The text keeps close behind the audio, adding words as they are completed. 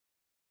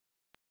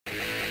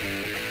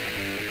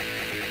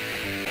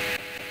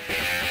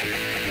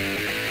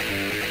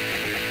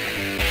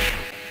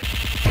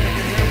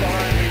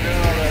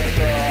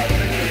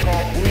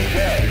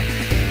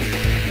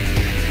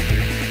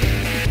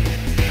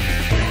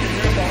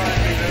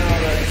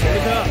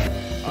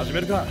始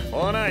めるか。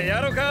ほな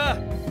やろか。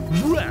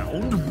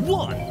 Round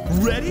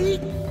 1 Ready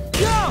Go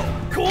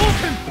こう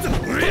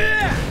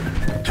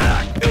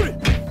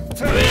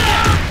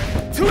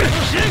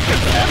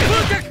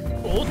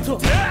おっと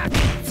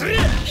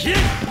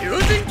友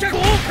人脚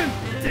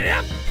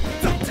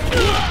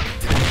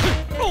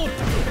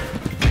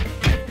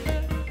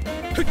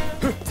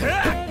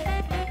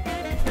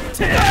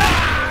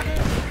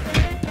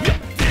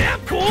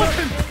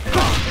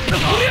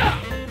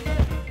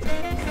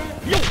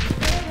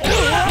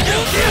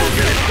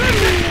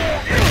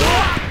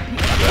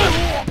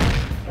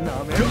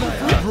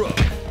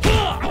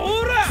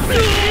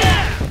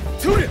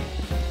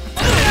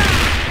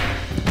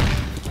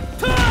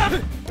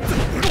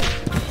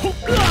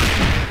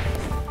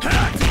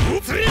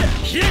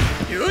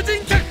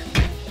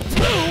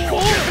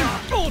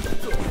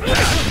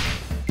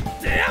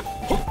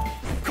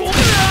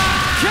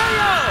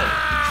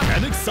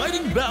An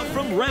exciting bout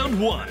from round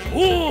 1.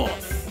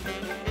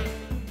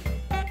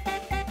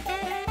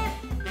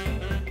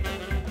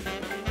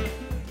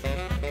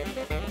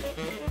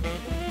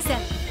 さあ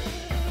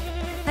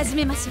始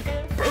めましょう。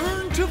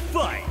 Burn to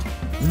fight.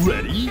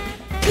 Ready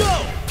Go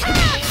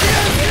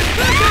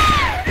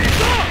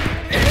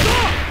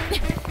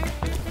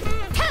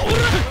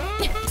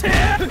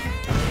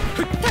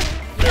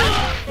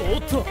お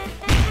っと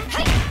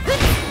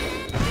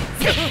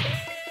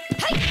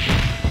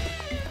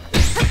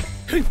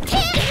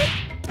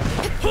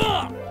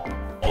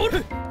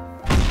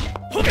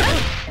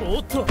お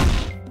っと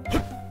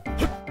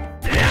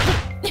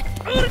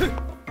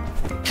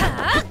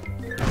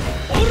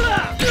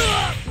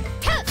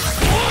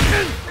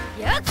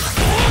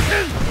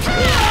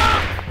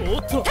お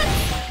っと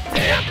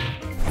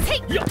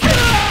KO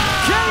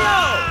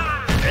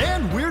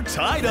And we're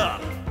tied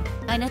up.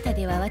 あなた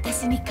では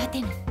私に勝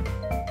てない。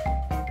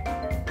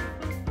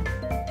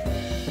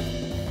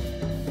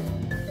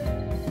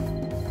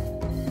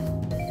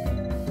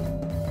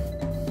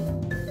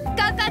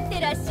かかって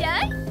らっし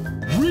ゃい。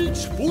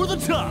 Reach for the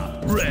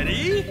top.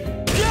 Ready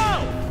Go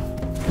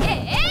ケ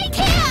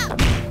ア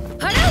払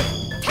う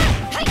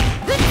はい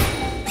グッ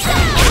さあ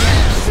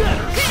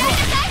Shatter くらいな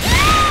さい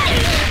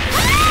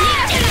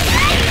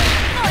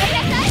燃えな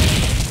さい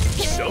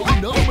Show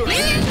no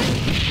mercy.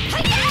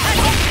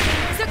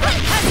 そこ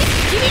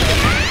君に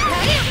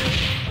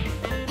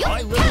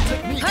High level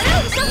technique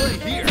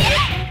right here.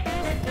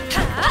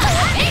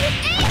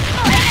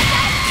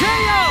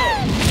 KO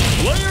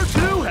Player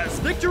 2 has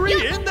victory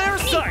in their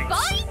sights.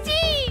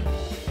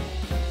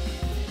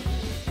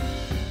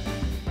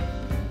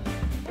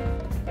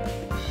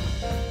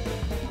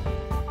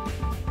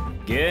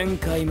 限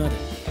界まで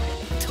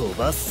飛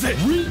ばせ。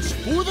 Reach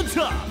for the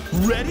top.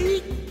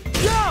 Ready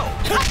Go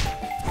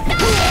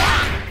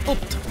おっ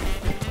と飛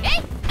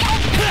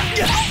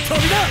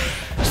びだ。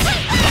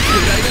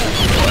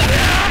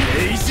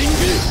レイジング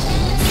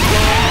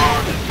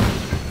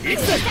い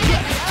くぜ。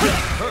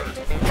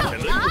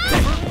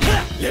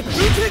レップテ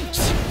ン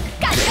チ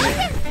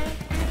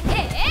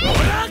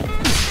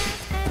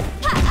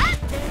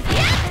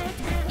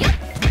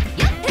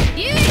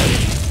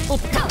おっ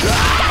と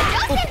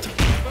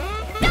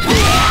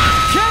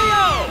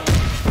KO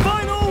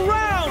Final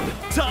round.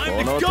 Time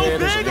to go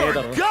big or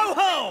go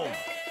home.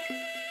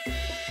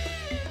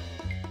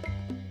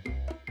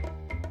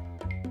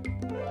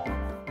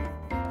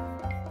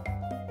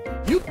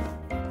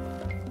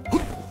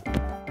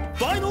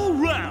 Final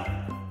round.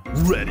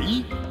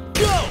 Ready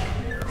Go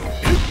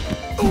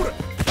おら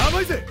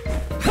甘いぜ。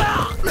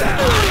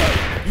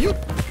よっ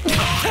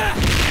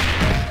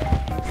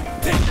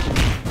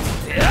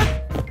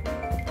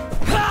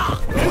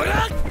お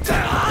ら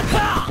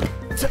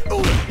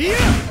いや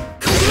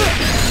こ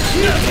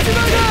れやって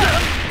まいだ。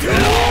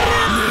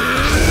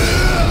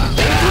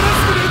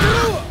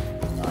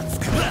熱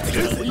くなってく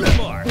るぜ。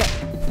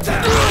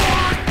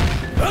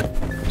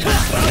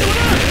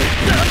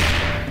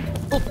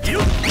おっよ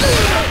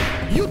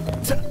っよっ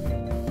ちゃ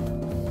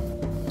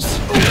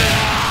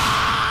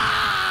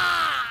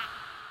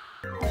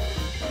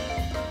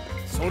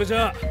それじ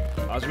ゃ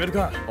あ始める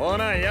か。ほ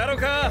なやろ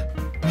か。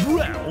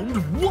 Round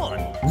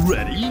 1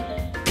 Ready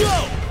Go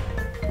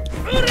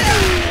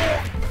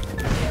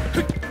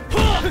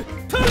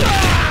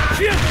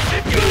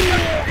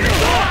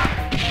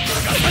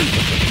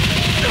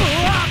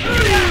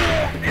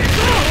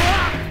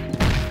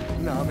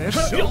なめ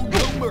Show no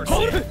mercy.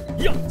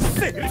 やっ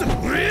せ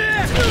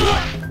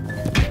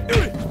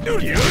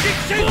遊撃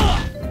戦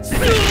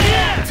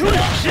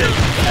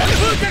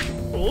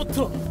おっ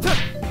と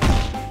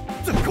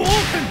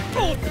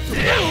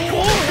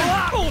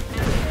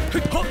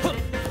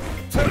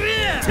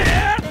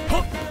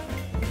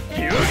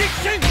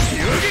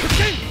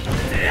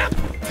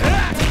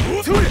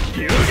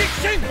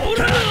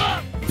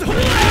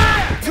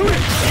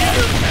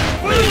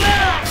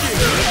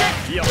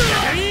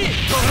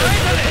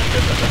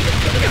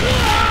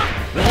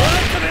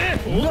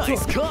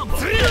Nice combo.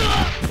 KO!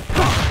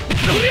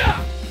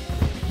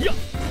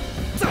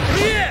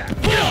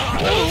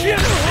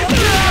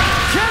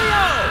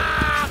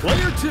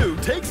 Player 2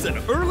 takes an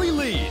early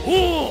lead.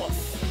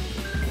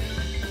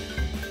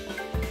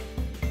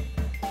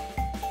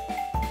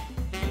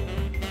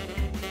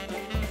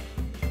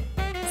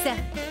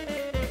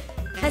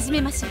 始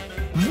めましょう。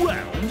 Round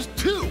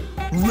 2.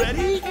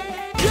 Ready?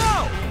 Go!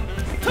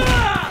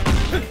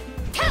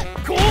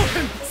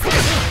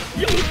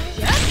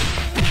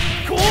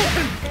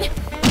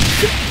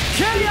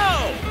 KO!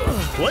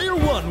 Player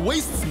 1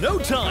 wastes no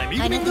time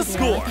あな evening た the で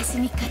は score. 私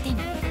に勝て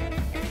ない。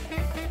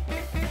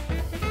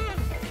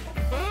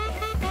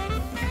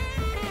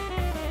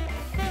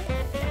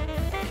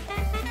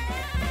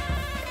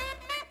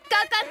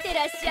かかって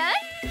らっしゃい。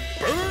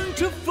 Burn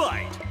to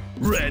fight.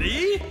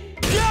 Ready?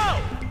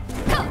 Go!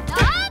 こう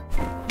は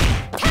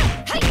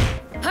い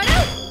払う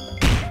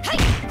はい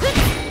ふっ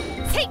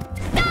せい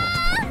ダー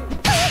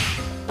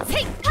ンせ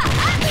いは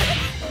あ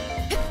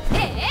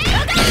ガ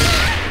ガ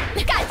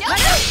ーガチョ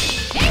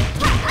え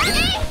は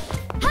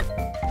あは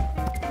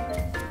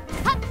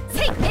はせ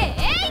いたよ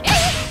っ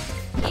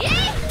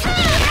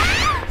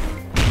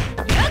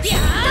や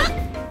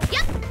や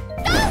っ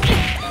と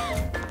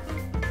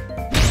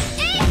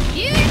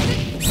ゆ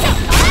うしょ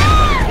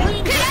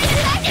フライ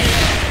スライス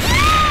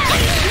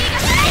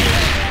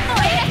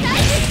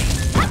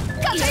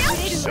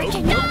Show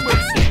no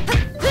mercy.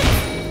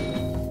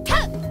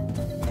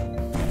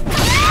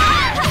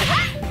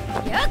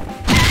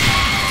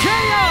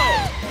 KO!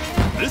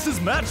 This is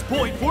match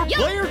point for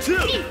player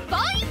 2.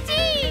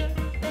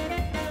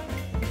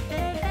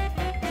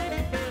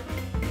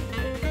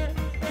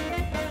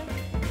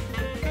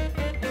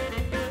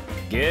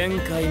 限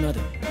界まで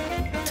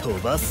飛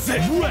ばせ。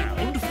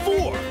 Round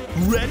 4.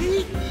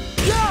 Ready?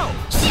 Go!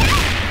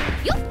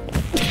 よっ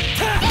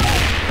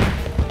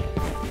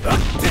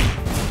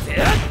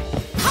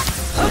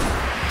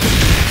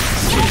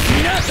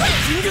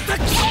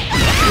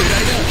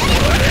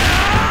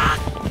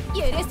許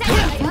さな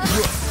いわよ。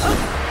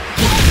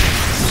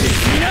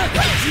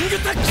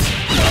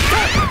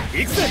行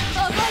くぜ。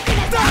覚えてな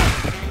さ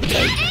い。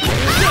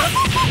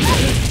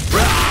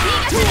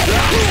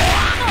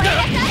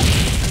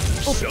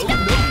Show no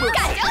mercy.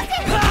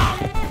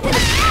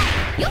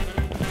 よ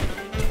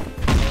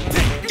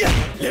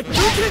っ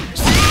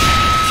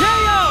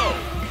KO!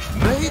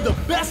 May the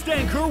best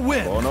anchor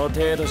win. この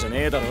程度じゃ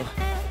ねえだろ。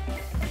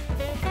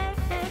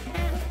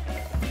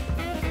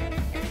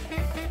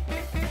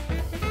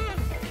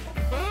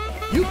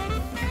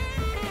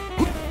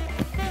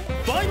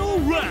Final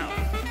round.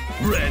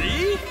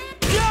 Ready?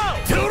 Go!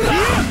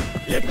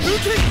 Left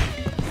booking.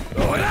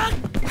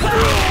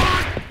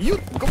 You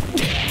go.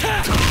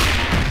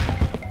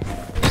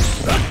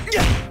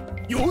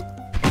 You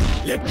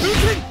left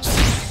booking.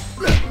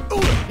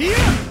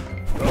 Here.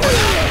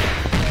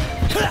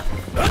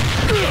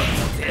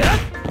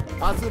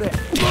 外れ。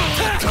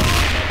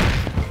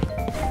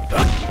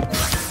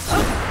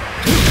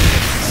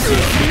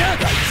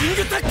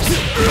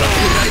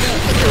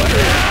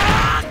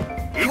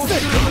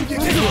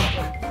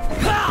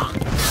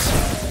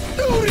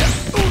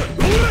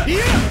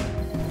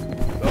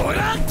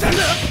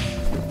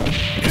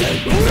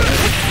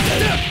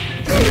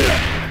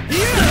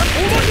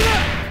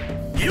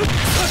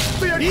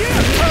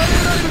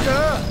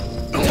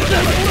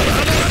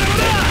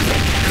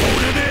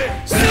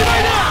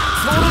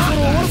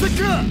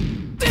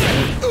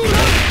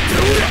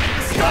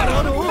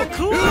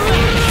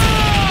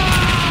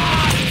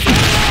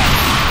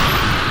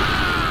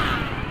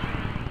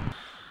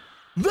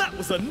That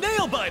was a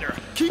nail biter.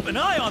 Keep an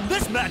eye on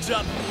this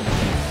matchup.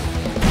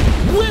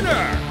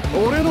 Winner!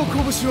 俺の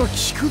拳は効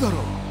くだ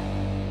ろ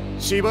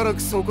う。しばら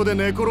くそこで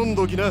寝転ん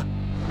どきな。